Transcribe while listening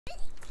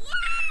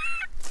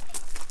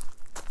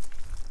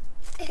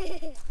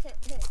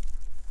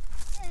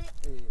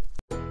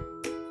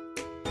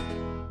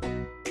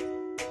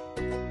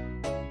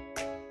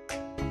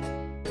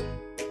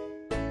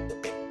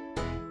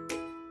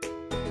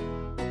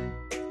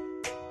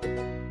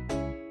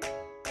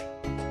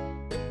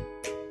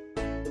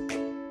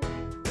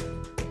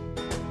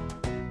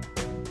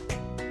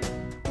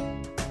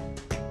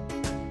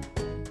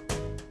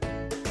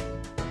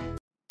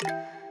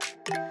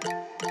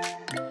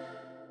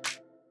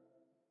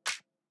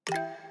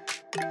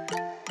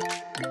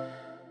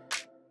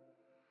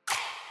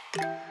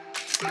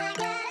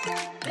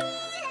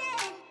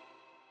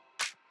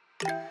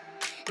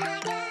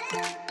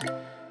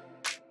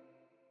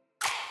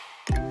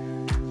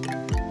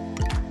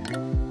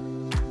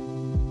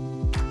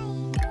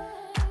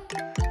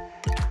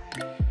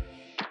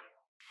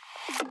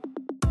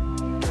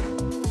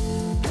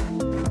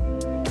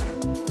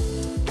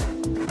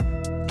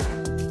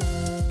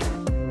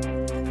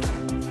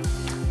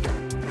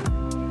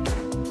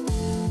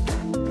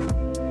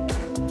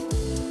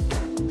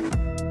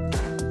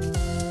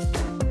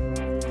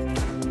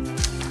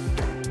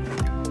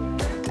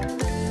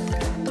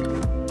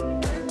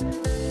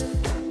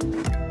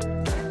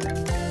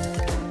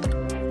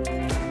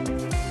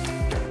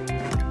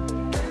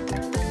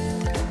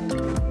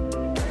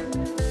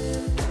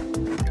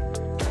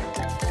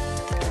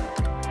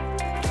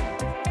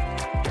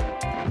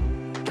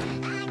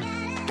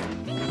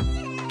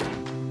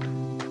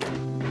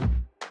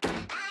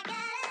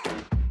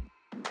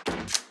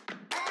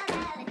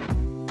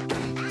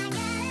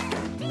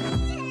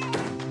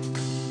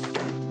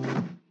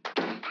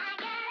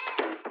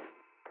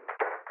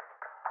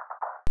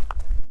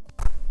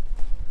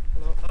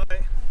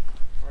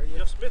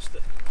Just missed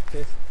it.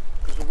 Okay.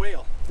 There's a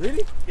whale.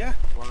 Really? Yeah.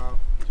 Wow.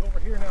 He's over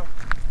here now.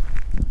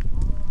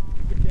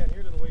 You get down here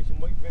a little ways, you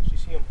might eventually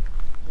see him.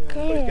 Yeah.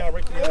 But he's down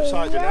right to the other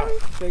side there now.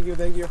 Thank you,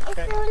 thank you.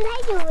 Okay. I don't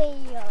like a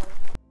whale.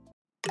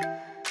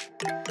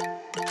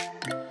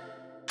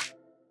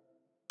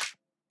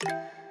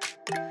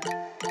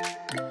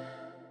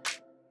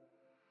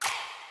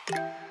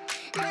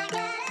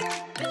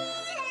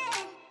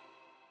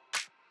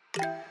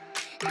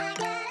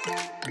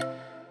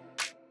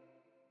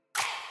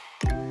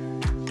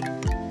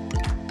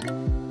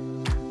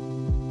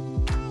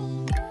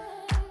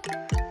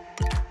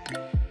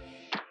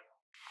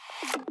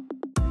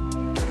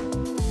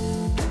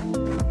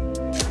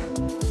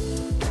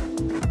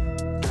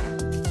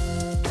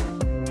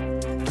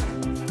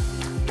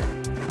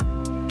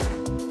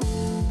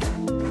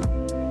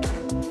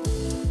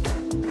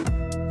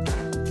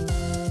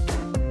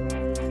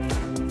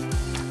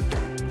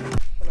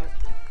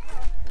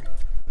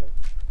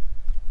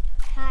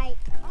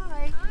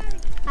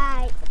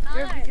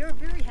 You're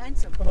very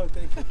handsome. Oh,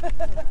 thank you.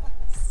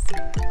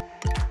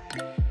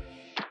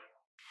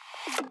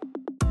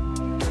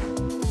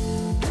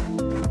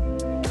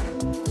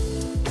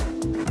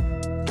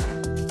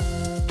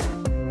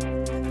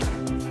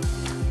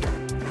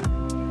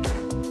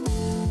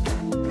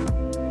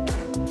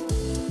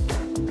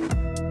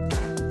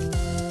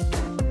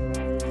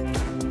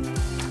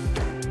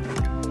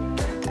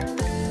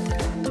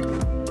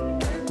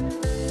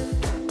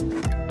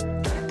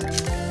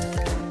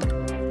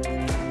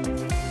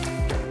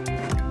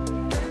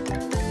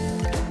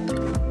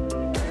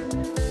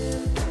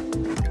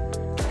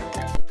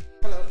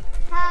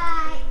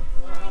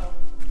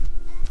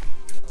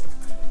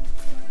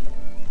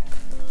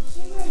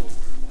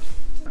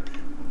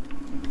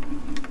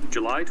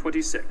 July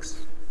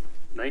 26,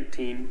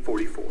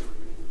 1944.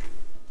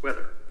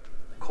 Weather,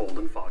 cold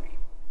and foggy.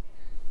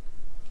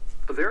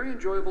 A very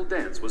enjoyable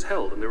dance was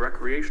held in the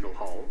recreational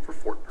hall for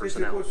fort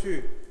personnel.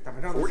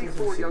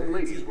 44 young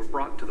ladies were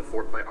brought to the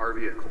fort by our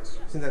vehicles.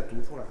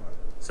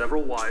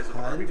 Several wives of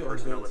Army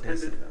personnel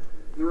attended, and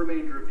the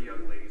remainder of the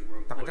young ladies were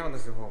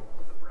employees of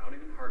the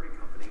Browning and Harvey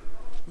Company,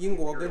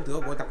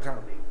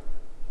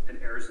 and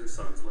Ayers and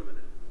Sons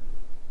Limited.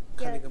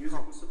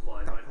 Music was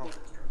supplied by an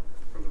orchestra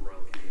from the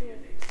Royal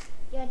Canadian Navy.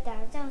 要打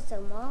仗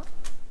什么？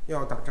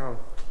要打仗，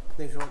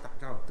那时候打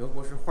仗，德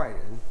国是坏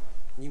人，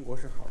英国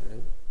是好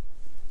人。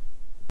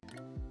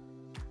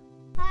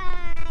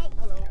Hi.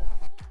 Hello.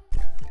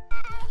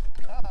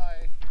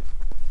 Hi.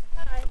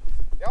 Hi.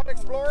 You out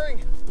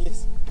exploring?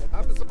 Yes.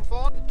 Having some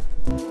fun?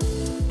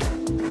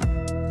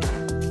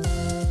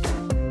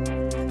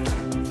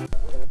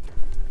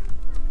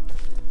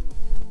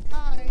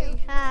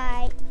 Hi.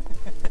 Hi.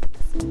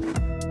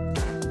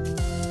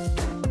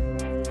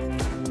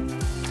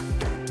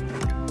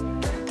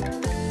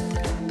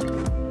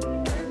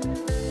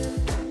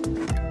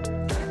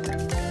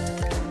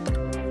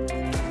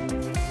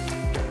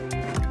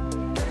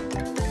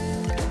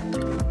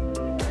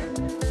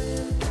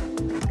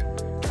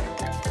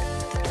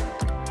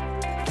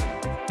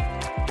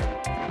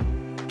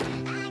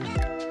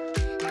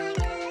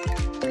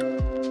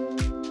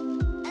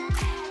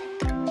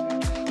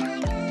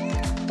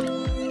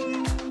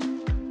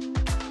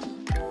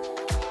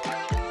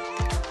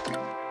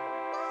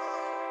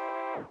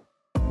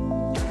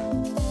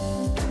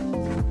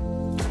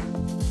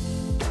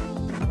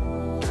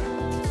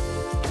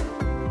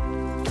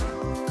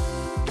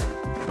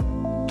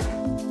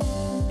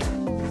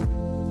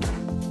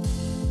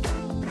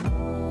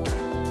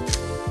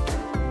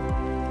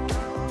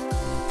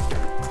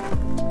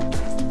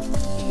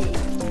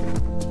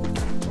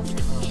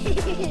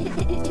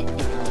 Hi.